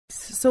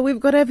So we've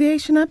got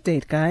aviation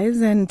update, guys,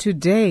 and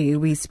today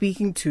we're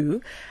speaking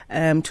to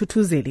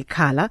Mthuthuzeli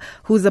Khala,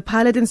 who's a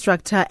pilot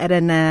instructor at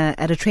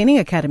a training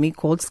academy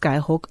called Sky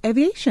Hawk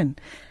Aviation.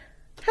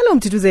 Hello,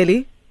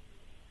 Mthuthuzeli.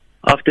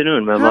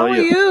 Afternoon, ma'am. How are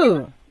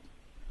you?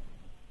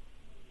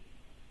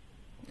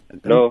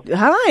 Hello.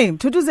 Hi,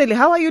 Mthuthuzeli.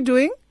 How are you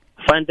doing?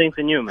 Fine, thanks,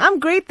 and you, ma'am? I'm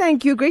great,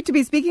 thank you. Great to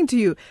be speaking to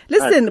you.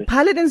 Listen,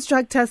 pilot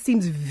instructor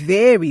seems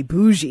very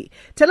bougie.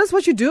 Tell us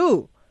what you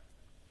do.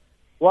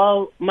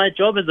 Well, my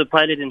job as a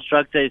pilot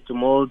instructor is to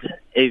mold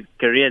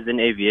careers in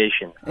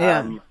aviation.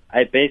 Yeah.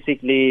 I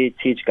basically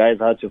teach guys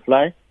how to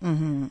fly,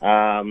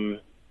 Mm-hmm.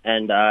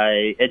 and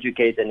I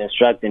educate and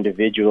instruct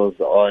individuals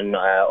on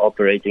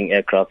operating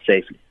aircraft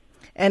safely.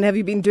 And have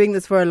you been doing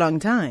this for a long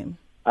time?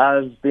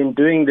 I've been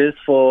doing this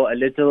for a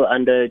little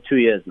under 2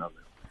 years now.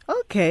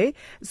 Okay.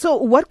 So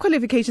what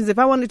qualifications, if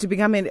I wanted to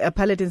become a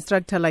pilot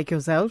instructor like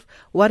yourself,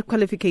 what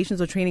qualifications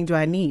or training do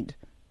I need?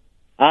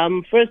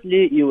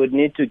 Firstly, you would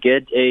need to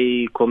get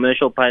a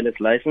commercial pilot's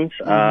license,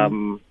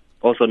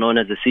 also known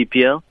as a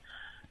CPL,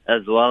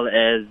 as well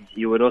as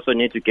you would also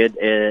need to get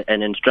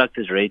an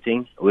instructor's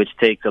rating, which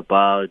takes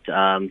about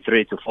 3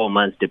 to 4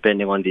 months,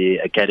 depending on the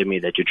academy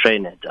that you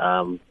train at,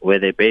 where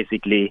they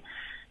basically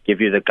give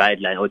you the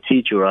guideline, or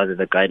teach you rather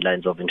the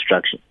guidelines of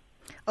instruction.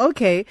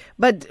 Okay,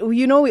 but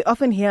you know, we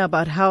often hear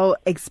about how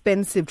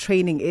expensive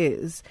training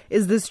is.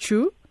 Is this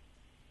true?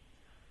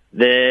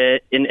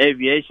 In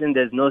aviation,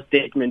 there's no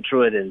statement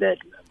truer than that.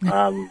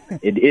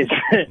 It is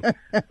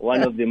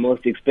one of the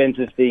most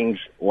expensive things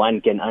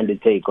one can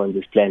undertake on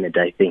this planet,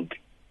 I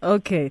think.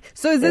 Okay,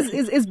 so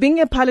is being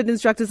a pilot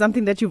instructor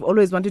something that you've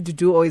always wanted to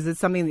do, or is it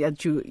something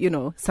that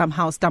you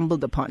somehow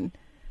stumbled upon?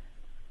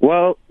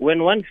 Well,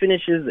 when one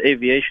finishes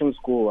aviation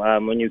school,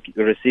 when you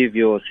receive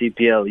your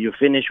CPL, you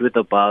finish with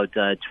about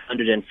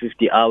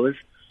 250 hours.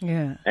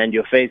 Yeah. And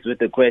you're faced with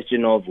the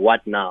question of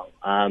what now?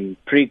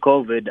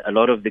 Pre-COVID, a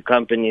lot of the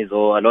companies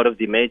or a lot of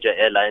the major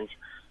airlines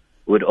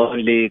would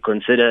only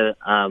consider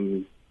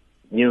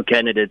new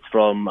candidates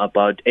from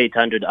about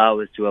 800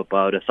 hours to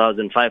about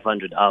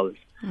 1,500 hours.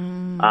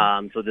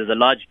 So there's a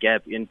large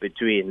gap in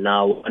between.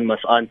 Now, one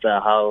must answer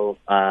how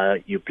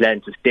you plan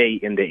to stay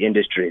in the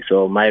industry.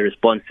 So my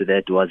response to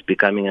that was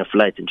becoming a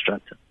flight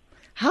instructor.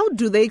 How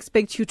do they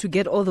expect you to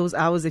get all those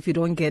hours if you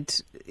don't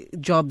get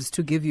jobs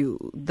to give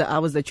you the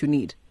hours that you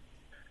need?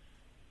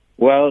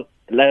 Well,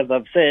 as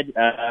I've said,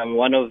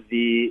 one of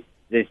the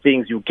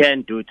things you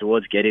can do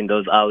towards getting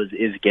those hours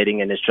is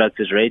getting an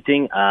instructor's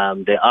rating.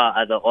 There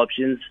are other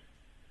options,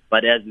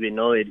 but as we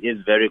know, it is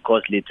very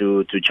costly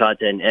to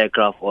charter an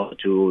aircraft or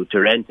to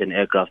rent an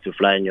aircraft to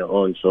fly on your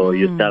own. So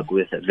you're stuck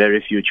with very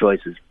few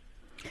choices.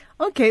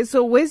 Okay,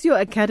 so where's your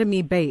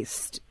academy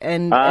based?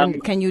 And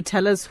can you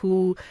tell us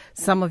who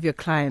some of your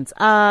clients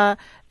are,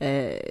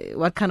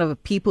 what kind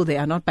of people they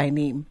are, not by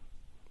name?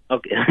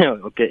 Okay.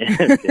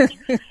 Okay.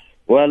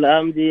 Well,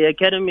 the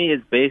academy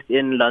is based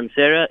in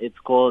Lansera. It's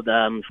called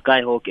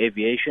Sky Hawk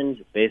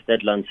Aviation, based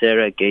at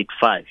Lansera Gate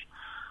 5.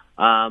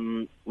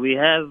 We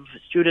have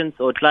students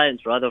or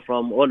clients, rather,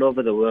 from all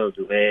over the world,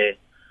 where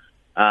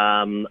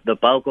the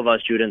bulk of our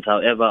students,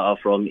 however, are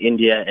from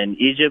India and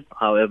Egypt.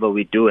 However,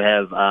 we do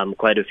have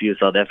quite a few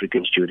South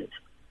African students.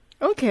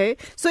 Okay.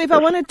 So if I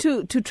wanted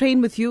to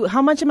train with you,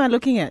 how much am I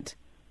looking at?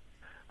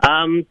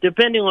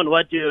 Depending on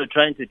what you're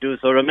trying to do.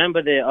 So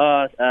remember, there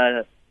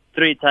are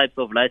 3 types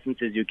of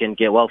licenses you can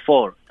get. Well,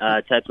 4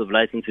 types of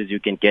licenses you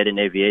can get in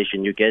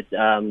aviation. You get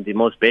the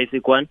most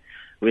basic one,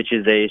 which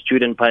is a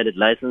student pilot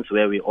license,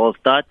 where we all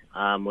start,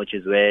 which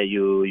is where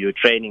you're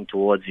training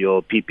towards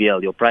your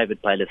PPL, your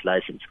private pilot's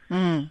license.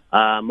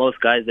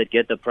 Most guys that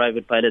get the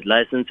private pilot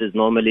license is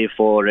normally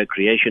for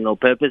recreational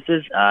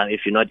purposes,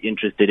 if you're not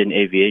interested in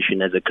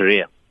aviation as a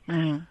career.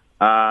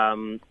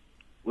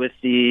 With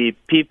the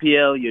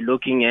PPL, you're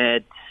looking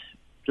at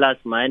plus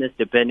minus,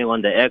 depending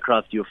on the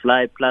aircraft you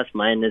fly, plus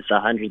minus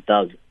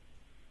 100,000.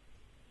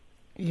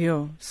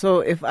 So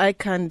if I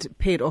can't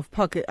pay it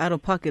out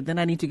of pocket, then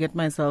I need to get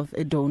myself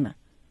a donor.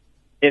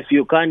 If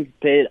you can't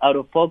pay it out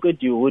of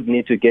pocket, you would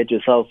need to get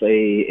yourself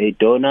a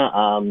donor.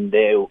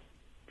 There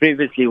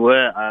previously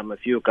were a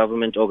few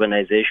government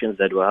organizations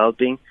that were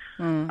helping.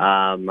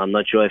 I'm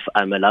not sure if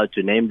I'm allowed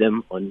to name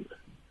them on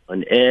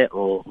air,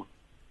 or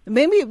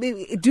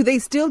maybe do they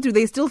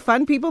still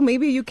fund people?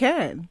 Maybe you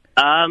can.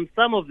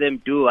 Some of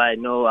them do. I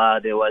know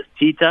there was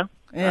Tita,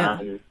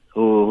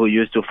 who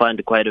used to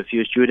fund quite a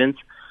few students.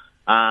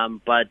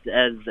 But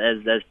as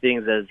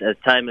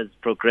time has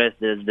progressed,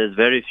 there's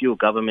very few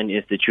government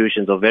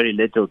institutions, or very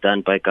little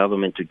done by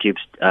government to keep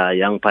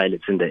young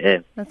pilots in the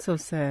air. That's so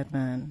sad,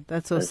 man.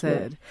 That's so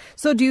sad.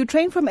 So do you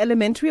train from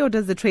elementary, or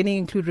does the training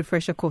include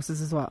refresher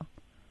courses as well?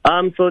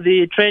 So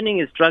the training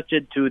is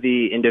structured to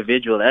the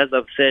individual. As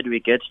I've said, we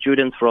get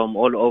students from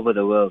all over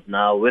the world.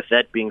 Now, with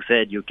that being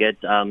said, you get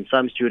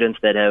some students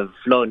that have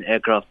flown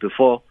aircraft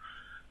before,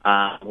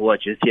 who are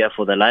just here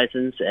for the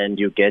license, and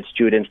you get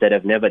students that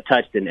have never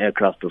touched an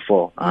aircraft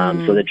before.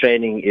 So the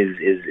training is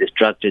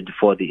structured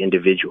for the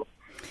individual.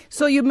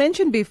 So you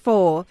mentioned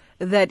before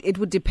that it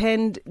would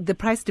depend, the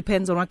price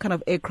depends on what kind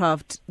of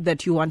aircraft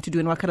that you want to do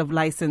and what kind of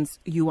license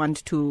you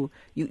want to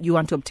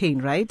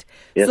obtain, right?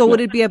 Yes, so ma'am.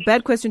 would it be a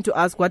bad question to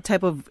ask what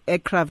type of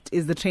aircraft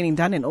is the training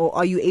done in, or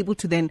are you able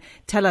to then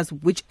tell us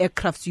which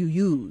aircrafts you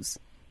use?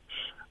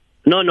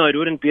 No, it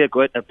wouldn't be a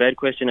bad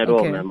question at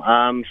all,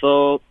 ma'am.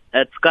 So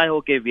at Sky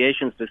Hawk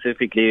Aviation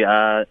specifically,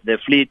 the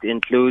fleet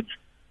includes,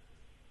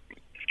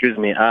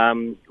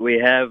 we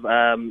have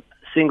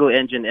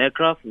single-engine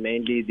aircraft,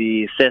 mainly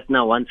the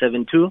Cessna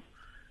 172.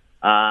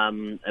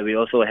 We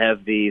also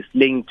have the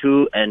Sling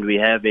 2, and we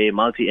have a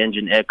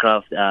multi-engine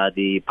aircraft,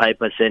 the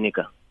Piper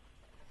Seneca.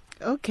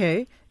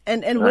 Okay.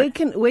 And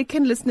Right. where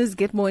can listeners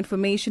get more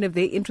information if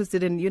they're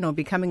interested in,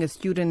 becoming a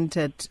student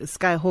at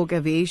Sky Hawk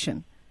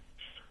Aviation?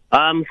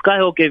 Sky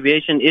Hawk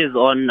Aviation is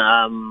on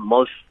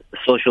most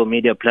social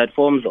media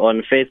platforms.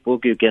 On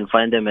Facebook, you can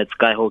find them at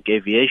Sky Hawk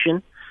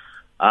Aviation,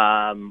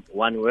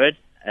 one word.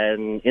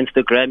 And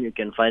Instagram, you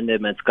can find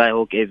them at Sky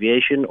Hawk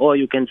Aviation, or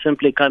you can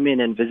simply come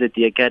in and visit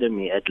the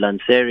academy at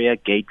Lanseria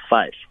Gate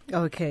 5.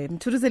 Okay.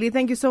 Mthuthuzeli,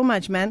 thank you so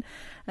much, man.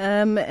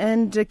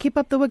 And keep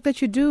up the work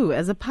that you do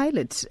as a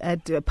pilot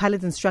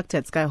instructor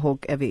at Sky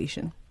Hawk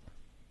Aviation.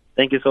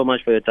 Thank you so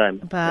much for your time.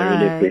 Bye. I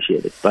really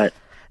appreciate it. Bye.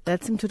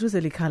 That's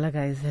Mthuthuzeli Khala,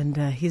 guys, and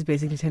he's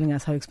basically telling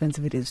us how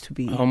expensive it is to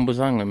be.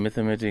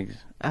 Mathematics.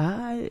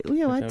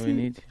 What? We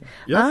need.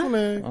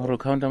 Or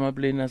count my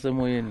plane as a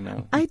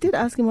now. I did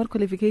ask him what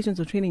qualifications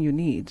or training you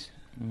need.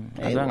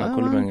 But I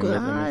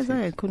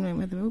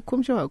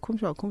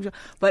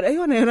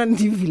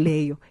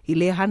he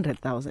lay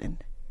 100,000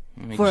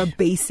 for a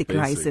basic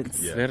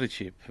license. Yeah. Very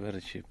cheap.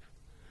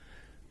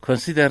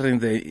 Considering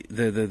the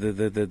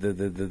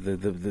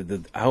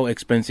how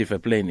expensive a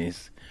plane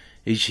is,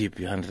 it's cheap,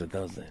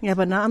 100,000. Yeah,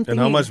 but now I'm thinking. And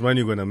how much money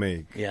you going to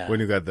make Yeah.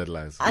 when you got that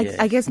license?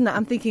 I guess now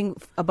I'm thinking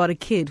about a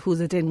kid who's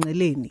at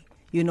Nqeleni,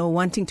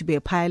 wanting to be a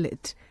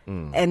pilot,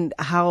 and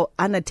how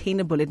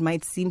unattainable it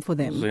might seem for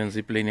them.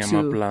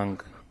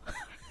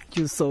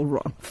 You're so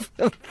wrong for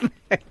that.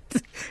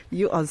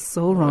 You are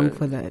so wrong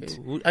for that.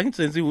 You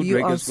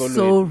are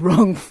so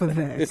wrong for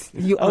that.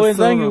 You are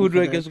so wrong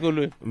for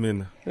that.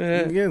 Mina.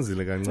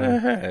 Ngiyenzile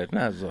kancane.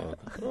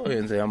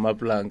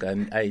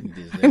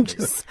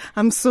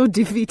 I'm so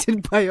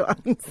defeated by your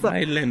answer.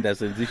 My lender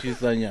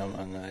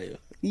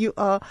You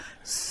are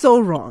so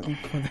wrong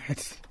for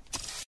that.